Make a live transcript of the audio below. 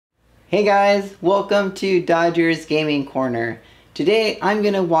Hey guys, welcome to Dodgers Gaming Corner. Today I'm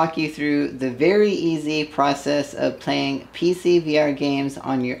going to walk you through the very easy process of playing PCVR games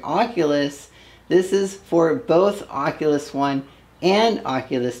on your Oculus. This is for both Oculus One and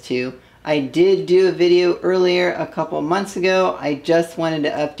Oculus 2. I did do a video earlier a couple months ago. I just wanted to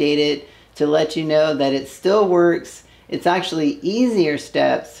update it to let you know that it still works. It's actually easier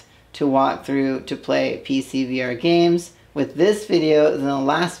steps to walk through to play PCVR games with this video than the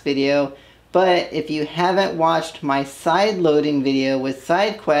last video. But if you haven't watched my side loading video with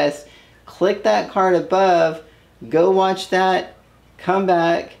SideQuest, click that card above, go watch that, come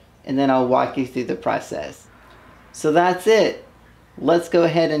back, and then I'll walk you through the process. So that's it. Let's go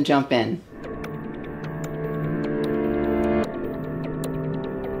ahead and jump in.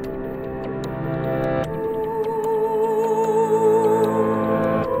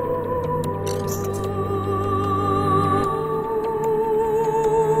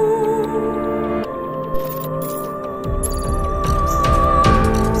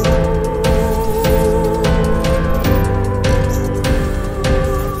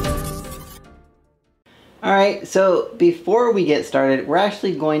 Alright, so before we get started, we're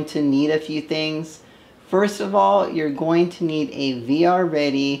actually going to need a few things. First of all, you're going to need a VR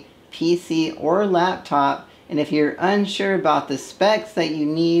ready PC or laptop, and if you're unsure about the specs that you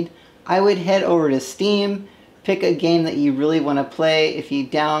need, I would head over to Steam, pick a game that you really want to play. If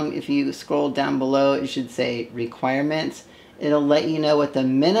you scroll down below, it should say requirements. It'll let you know what the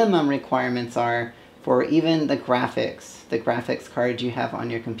minimum requirements are for even the graphics card you have on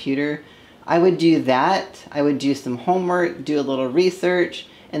your computer. I would do that. I would do some homework, do a little research,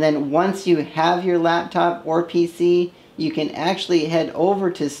 and then once you have your laptop or PC, you can actually head over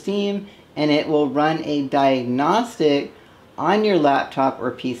to Steam and it will run a diagnostic on your laptop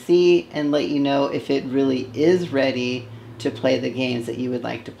or PC and let you know if it really is ready to play the games that you would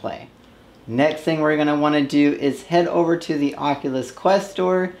like to play. Next thing we're going to want to do is head over to the Oculus Quest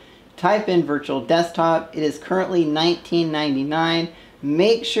store, type in virtual desktop. It is currently $19.99.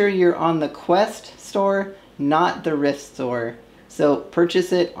 Make sure you're on the Quest store, not the Rift store. So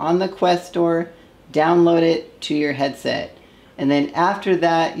purchase it on the Quest store, download it to your headset. And then after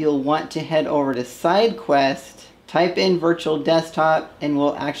that, you'll want to head over to SideQuest, type in virtual desktop, and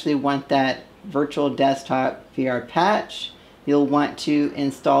we'll actually want that virtual desktop VR patch. You'll want to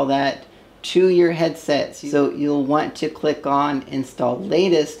install that to your headset. So you'll want to click on install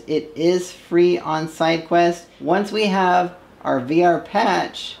latest. It is free on SideQuest. Once we have our VR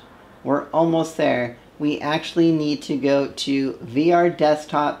patch, we're almost there. We actually need to go to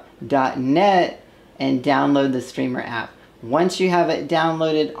vrdesktop.net and download the streamer app. Once you have it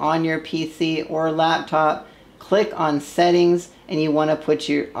downloaded on your PC or laptop, click on settings and you want to put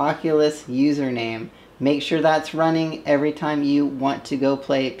your Oculus username. Make sure that's running every time you want to go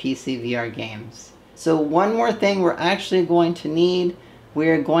play PCVR games. So one more thing we're actually going to need,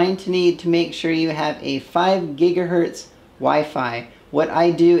 we're going to need to make sure you have a 5 gigahertz Wi-Fi. What I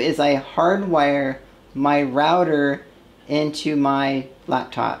do is I hardwire my router into my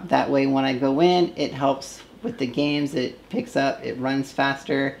laptop. That way when I go in, it helps with the games, it picks up, it runs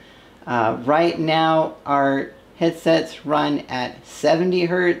faster. Right now our headsets run at 70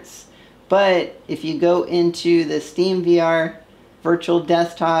 Hertz, but if you go into the Steam VR virtual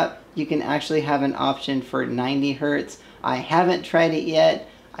desktop, you can actually have an option for 90 Hertz. I haven't tried it yet.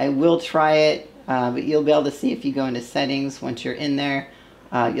 I will try it. But you'll be able to see if you go into settings. Once you're in there,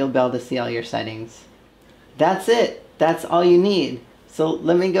 you'll be able to see all your settings. That's it. That's all you need. So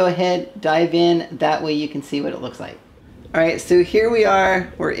let me go ahead, dive in. That way you can see what it looks like. Alright, so here we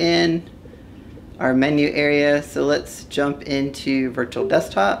are. We're in our menu area. So let's jump into virtual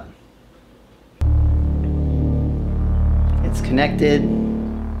desktop. It's connected.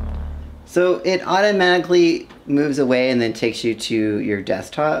 So it automatically moves away and then takes you to your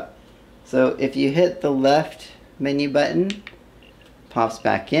desktop. So if you hit the left menu button, pops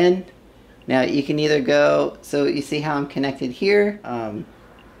back in. Now you can either go, so you see how I'm connected here.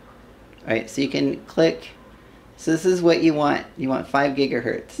 Alright, so you can click. So this is what you want. You want 5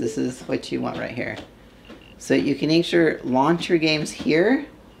 gigahertz. This is what you want right here. So you can either launch your games here,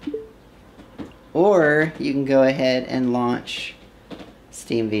 or you can go ahead and launch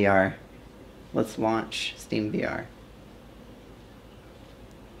Steam VR. Let's launch Steam VR.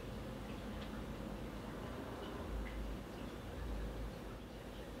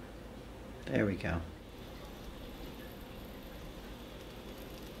 There we go.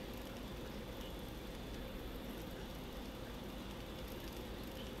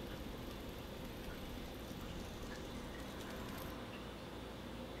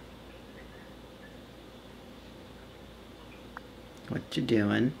 What you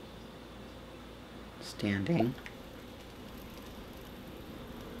doing? standing.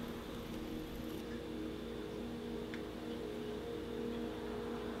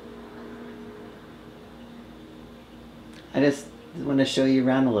 I just want to show you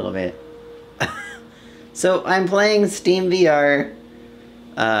around a little bit. So I'm playing Steam VR,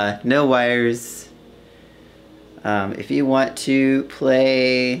 no wires. If you want to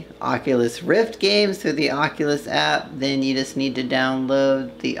play Oculus Rift games through the Oculus app, then you just need to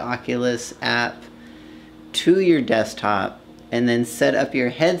download the Oculus app to your desktop and then set up your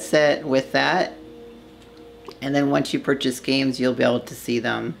headset with that. And then once you purchase games, you'll be able to see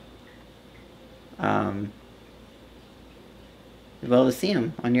them. You'll be able to see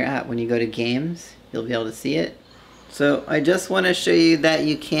them on your app. When you go to games, you'll be able to see it. So I just want to show you that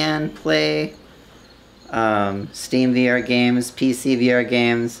you can play Steam VR games, PCVR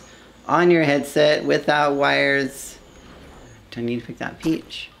games on your headset without wires. Do I need to pick that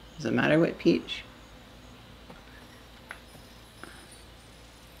peach? Does it matter what peach?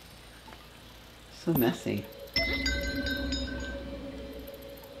 So messy.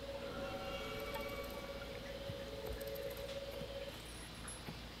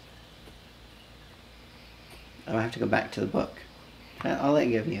 Oh, I have to go back to the book. I'll let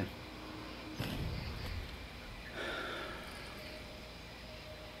give you.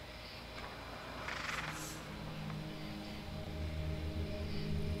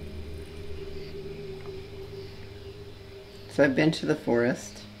 So I've been to the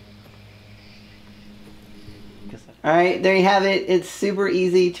forest. Alright, there you have it. It's super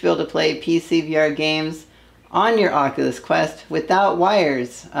easy to be able to play PCVR games on your Oculus Quest without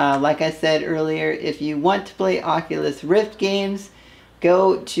wires. Like I said earlier, if you want to play Oculus Rift games,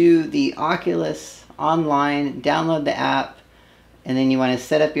 go to the Oculus online, download the app, and then you want to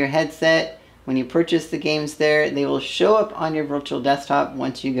set up your headset. When you purchase the games there, they will show up on your virtual desktop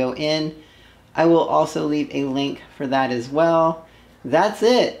once you go in. I will also leave a link for that as well. That's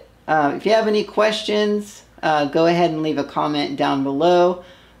it. If you have any questions, go ahead and leave a comment down below.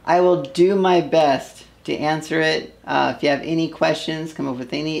 I will do my best to answer it. If you have any questions, come up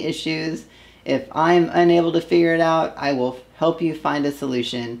with any issues. If I'm unable to figure it out, I will help you find a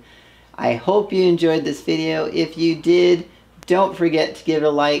solution. I hope you enjoyed this video. If you did, don't forget to give it a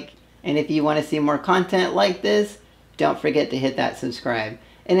like. And if you want to see more content like this, don't forget to hit that subscribe.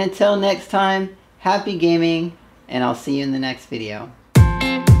 And until next time, happy gaming, and I'll see you in the next video.